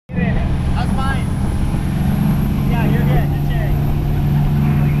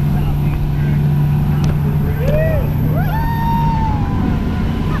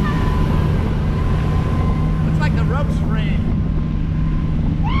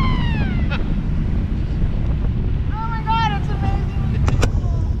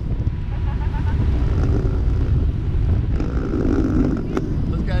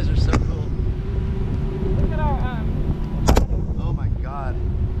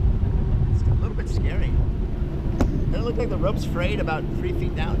scary. Doesn't it look like the rope's frayed about 3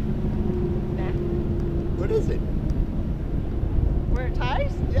 feet down? Nah. What is it? Where it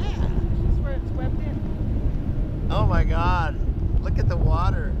ties? Yeah. This is where it's webbed in. Oh my God. Look at the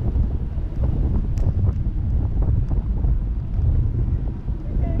water.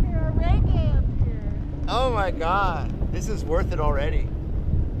 We're gonna hear our reggae up here. Oh my God. This is worth it already.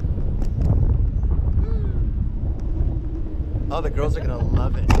 Oh, the girls are gonna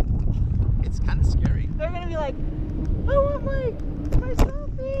love it. It's kind of scary. They're gonna be like, I want my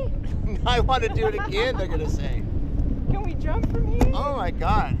selfie. I want to do it again, they're gonna say. Can we jump from here? Oh my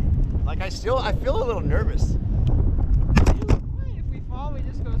God. Like I feel a little nervous. If we fall, we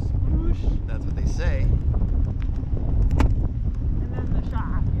just go sploosh. That's what they say. And then the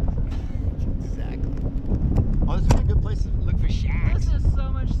shock. Exactly. Oh, this would be a good place to look for shacks. This is so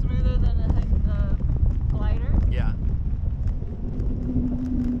much smoother than a glider. Yeah.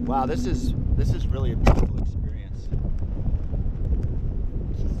 Wow, this is really a beautiful experience.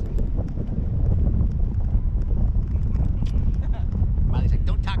 Miley's like,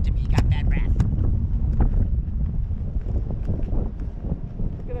 don't talk to me, you got bad breath.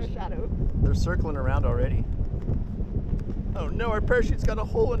 Look at our shadow. They're circling around already. Oh no, our parachute's got a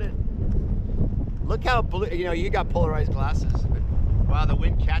hole in it. Look how blue, you got polarized glasses. But, wow, the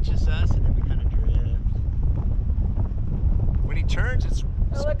wind catches us and then we kind of drift. When he turns, it's...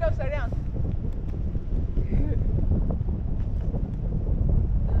 Oh, look upside down.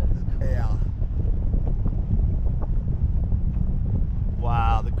 Yeah.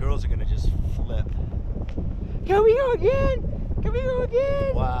 Wow, the girls are gonna just flip. Can we go again? Can we go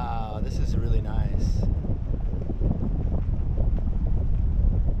again? Wow, this is really nice.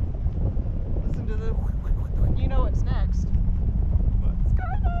 Listen to the... You know what's next. What?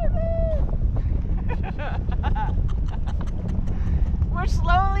 Skydiving! We're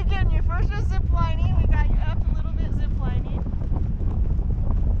slowly getting you. First was zip lining. We got you up a little bit zip lining.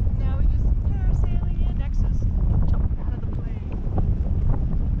 Now we just parasailing in. Next is jumping out of the plane.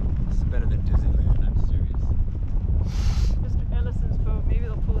 This is better than Disneyland, I'm serious. Mr. Ellison's boat. Maybe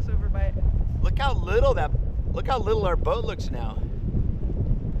they'll pull us over by it. Look how little our boat looks now.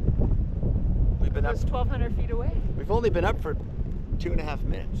 We've been up. It's 1,200 feet away. We've only been up for 2.5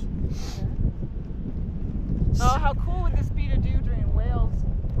 minutes. Oh, how cool would this be to do during whales?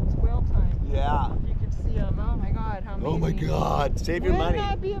 It's whale time. Yeah. You could see them. Oh my God, how amazing. Oh my God, save your money. Wouldn't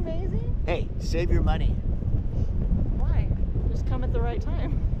that be amazing? Hey, save your money. Why? Just come at the right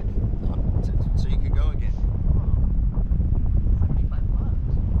time. So you can go again.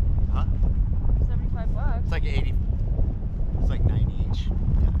 $75. Huh? $75. It's like 80. It's like 90 each.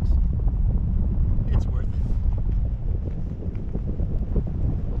 Tax. It's worth it.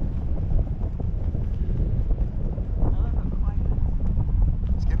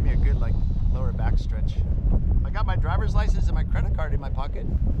 It's giving me a good lower back stretch. I got my driver's license and my credit card in my pocket.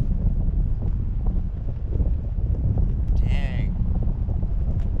 Dang.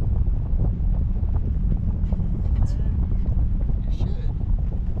 You should.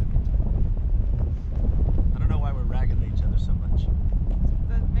 I don't know why we're ragging at each other so much.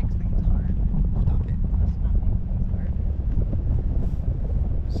 That makes things hard. Stop it. That's not making things hard.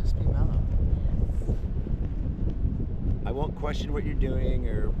 Let's just be mellow. I won't question what you're doing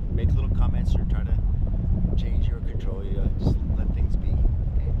or make little comments or try to change you or control you. Just let things be.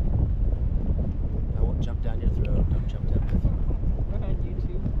 Okay? I won't jump down your throat. Don't jump down my throat. We're on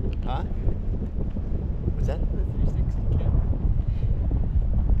YouTube. Huh? What's that? The 360 camera.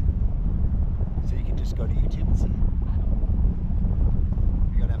 So you can just go to YouTube and see it.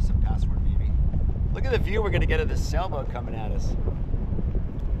 You gotta have some password maybe. Look at the view we're gonna get of this sailboat coming at us.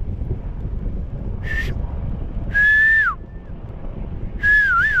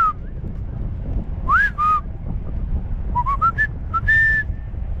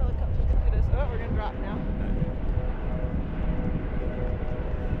 Helicopter's gonna hit us. Oh, we're gonna drop now.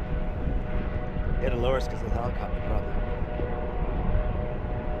 You had to lower us because of the helicopter problem.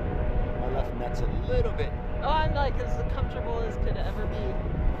 My left nut's a little bit. Oh, I'm like as comfortable as could ever be.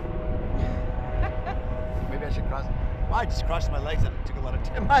 Maybe I should cross. Well, I just crossed my legs. That took a lot of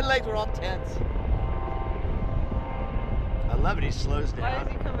time. My legs were all tense. I love it. He slows down. Why is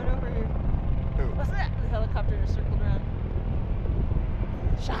he coming over here? Who? What's that? The helicopter just circled around.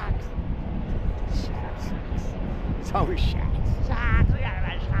 Sharks. Shacks. It's always shacks. Sharks. We got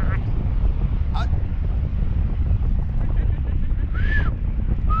about sharks.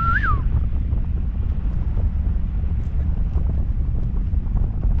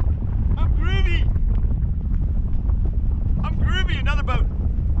 I'm groovy. I'm groovy. Another boat.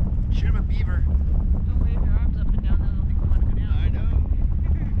 Shoot him a beaver. Don't wave your arms up and down. Then they'll think we want to go down. I know.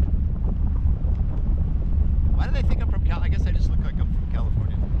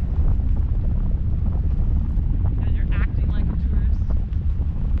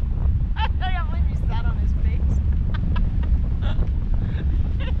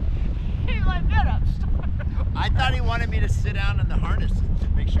 thought he wanted me to sit down in the harness to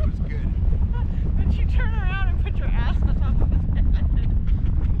make sure it was good. But you turn around and put your ass on top of his head.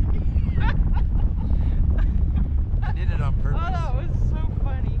 I did it on purpose. Oh, that was so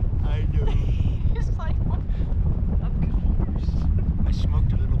funny. I know. He's like, what? Of course. I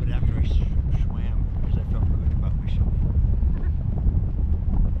smoked a little bit after I swam because I felt good about myself.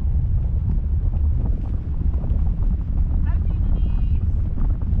 Hi, Vietnamese.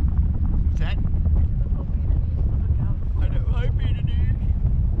 What's that? I know. Hi, Vietnamese.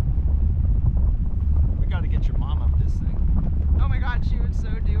 We got to get your mom up this thing. Oh my God, she would so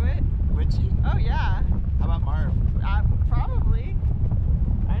do it. Would she? Oh yeah. How about Marv? Probably.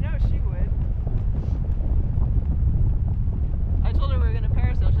 I know she would. I told her we were gonna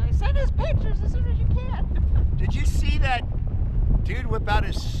parasail. She's like, send us pictures as soon as you can. Did you see that dude whip out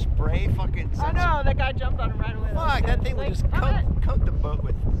his spray fucking? I know, that guy jumped on him right away. Fuck, that thing would just coat the boat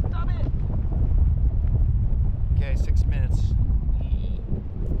with. Stop it. Okay, 6 minutes.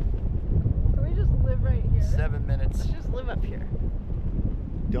 Can we just live right here? 7 minutes. Let's just live up here.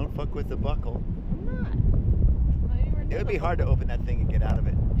 Don't fuck with the buckle. I'm not. Not anywhere near It would the be hard to open that thing and get out of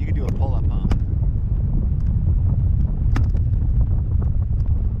it. You could do a pull-up, huh? I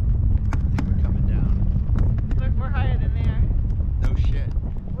think we're coming down. Look, we're higher than there. No shit.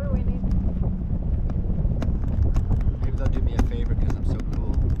 Where do we need? Maybe they'll do me a favor because I'm so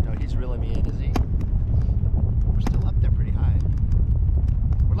cool. No, he's reeling me in, is he? We're still up there pretty high.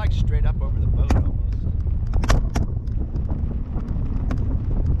 We're like straight up over the boat almost.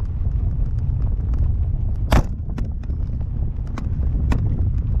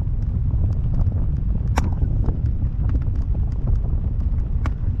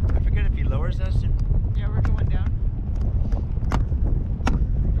 Us and Yeah, we're going down.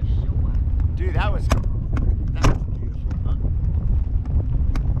 dude, that was beautiful, huh?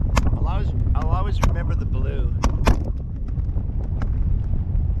 I'll always remember the blue.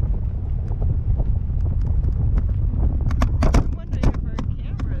 I'm wondering if our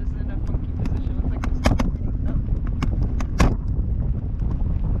camera is in a funky position. Looks like it's pointing up.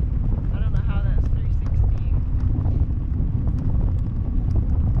 I don't know how that's 360.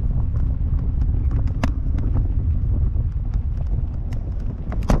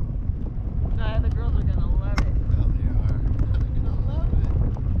 The girls are gonna love it. Well, they are. They're gonna love it.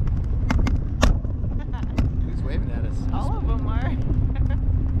 Who's waving at us? All of them are.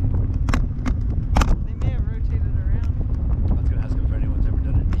 They may have rotated around. I was gonna ask them if anyone's ever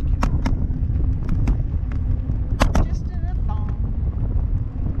done it naked. Just in a thong.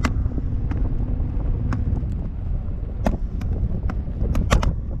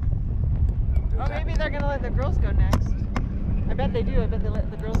 Oh, maybe they're gonna let the girls go next. I bet they do. I bet they let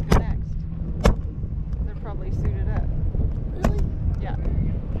the girls go next. They're probably suited up.